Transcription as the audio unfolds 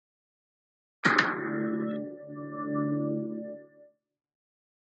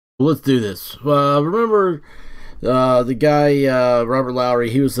Let's do this. Remember the guy, Robert Lowery?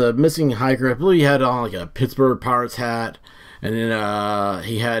 He was a missing hiker. I believe he had on like a Pittsburgh Pirates hat. And then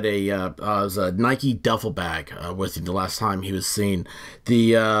he had it was a Nike duffel bag with him the last time he was seen.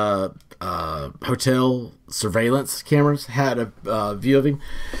 The hotel surveillance cameras had a view of him.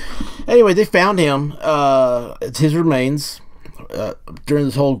 Anyway, they found him. It's his remains during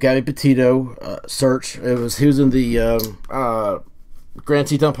this whole Gabby Petito search. He was in the Grand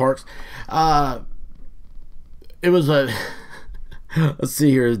Teton Parks. It was a let's see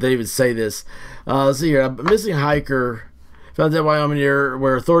here. They even say this. Let's see here. A missing hiker found in Wyoming near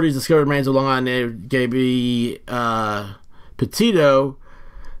where authorities discovered remains of Long Island native Gabby Petito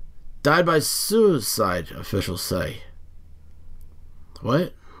died by suicide, officials say.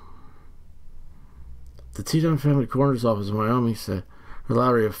 What? The Teton Family Coroner's Office in Wyoming said her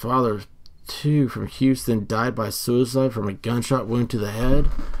Lowery, a father of two from Houston, died by suicide from a gunshot wound to the head.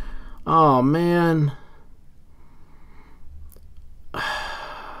 Oh, man.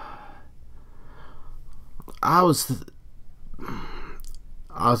 I was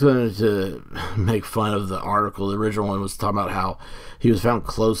going to make fun of the article. The original one was talking about how he was found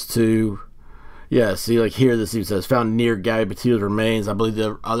close to. Yeah, see, like here, this even says found near Gabby Petito's remains. I believe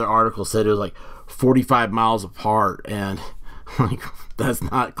the other article said it was like 45 miles apart, and like that's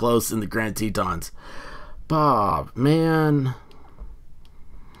not close in the Grand Tetons. Bob, man.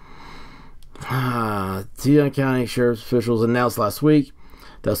 Teton County Sheriff's officials announced last week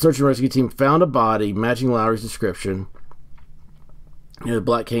that a search and rescue team found a body matching Lowery's description near the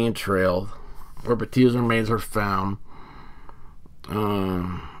Black Canyon Trail, where Petito's remains were found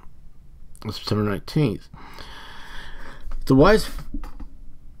on September 19th. The widespread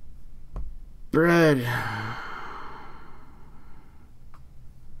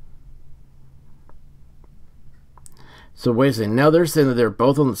So wait a second. Now they're saying that they're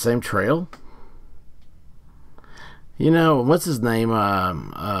both on the same trail? You know, what's his name?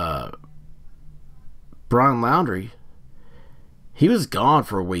 Brian Laundrie. He was gone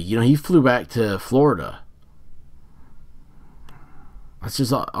for a week. You know, he flew back to Florida. That's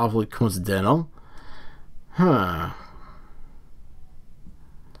just awfully coincidental. Huh.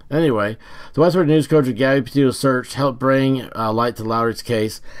 Anyway, the widespread news coverage of Gabby Petito's search helped bring light to Lowery's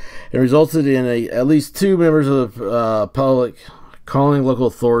case and resulted in at least two members of the public calling local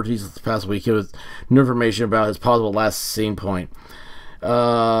authorities this past weekend with new information about his possible last seen point.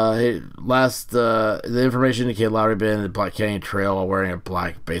 The information indicated Lowery had been in the Black Canyon Trail while wearing a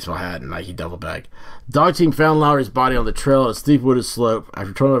black baseball hat and Nike duffel bag. The dog team found Lowery's body on the trail at a steep wooded slope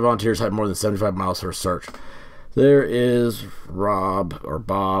after 21 volunteers had more than 75 miles for a search. There is Rob, or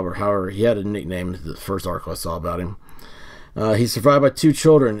Bob, or however, he had a nickname in the first article I saw about him. He's survived by two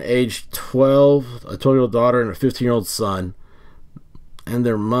children, aged 12, a 12-year-old daughter and a 15-year-old son, and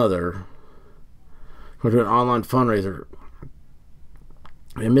their mother, went to an online fundraiser.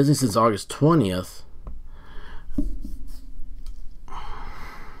 Been missing since August 20th.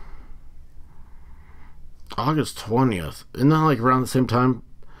 August 20th. Isn't that like around the same time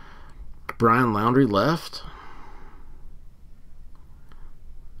Brian Laundrie left?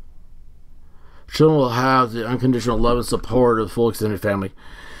 Children will have the unconditional love and support of the full extended family.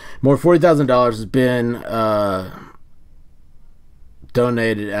 More than $40,000 has been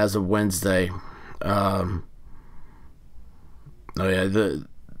donated as of Wednesday. In the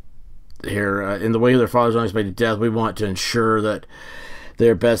wake of their father's unexpected death, we want to ensure that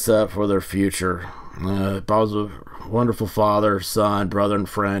they're best up for their future. Bob's a wonderful father, son, brother, and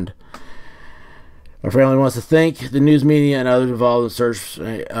friend. Our family wants to thank the news media and others involved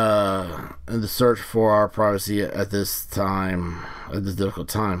in the search for our privacy at this difficult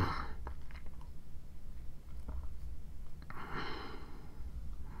time.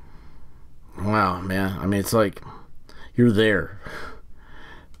 Wow, man. I mean, it's like you're there.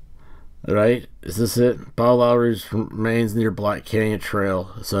 Right? Is this it? Bob Lowery's remains near Black Canyon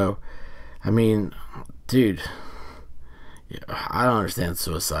Trail. So, I mean, dude, I don't understand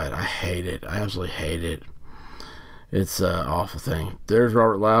suicide. I hate it. I absolutely hate it. It's an awful thing. There's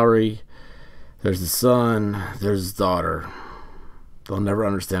Robert Lowery. There's his son. There's his daughter. They'll never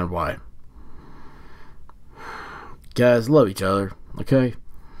understand why. Guys, love each other, okay?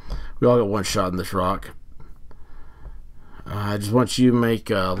 We all got one shot in this rock. I just want you to make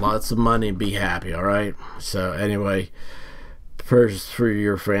lots of money and be happy, alright? So, anyway, prayers for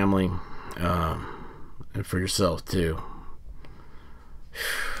your family and for yourself, too.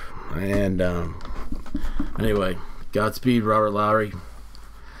 And, anyway, Godspeed, Robert Lowery.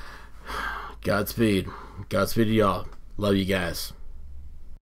 Godspeed. Godspeed to y'all. Love you guys.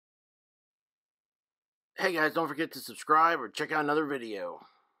 Hey guys, don't forget to subscribe or check out another video.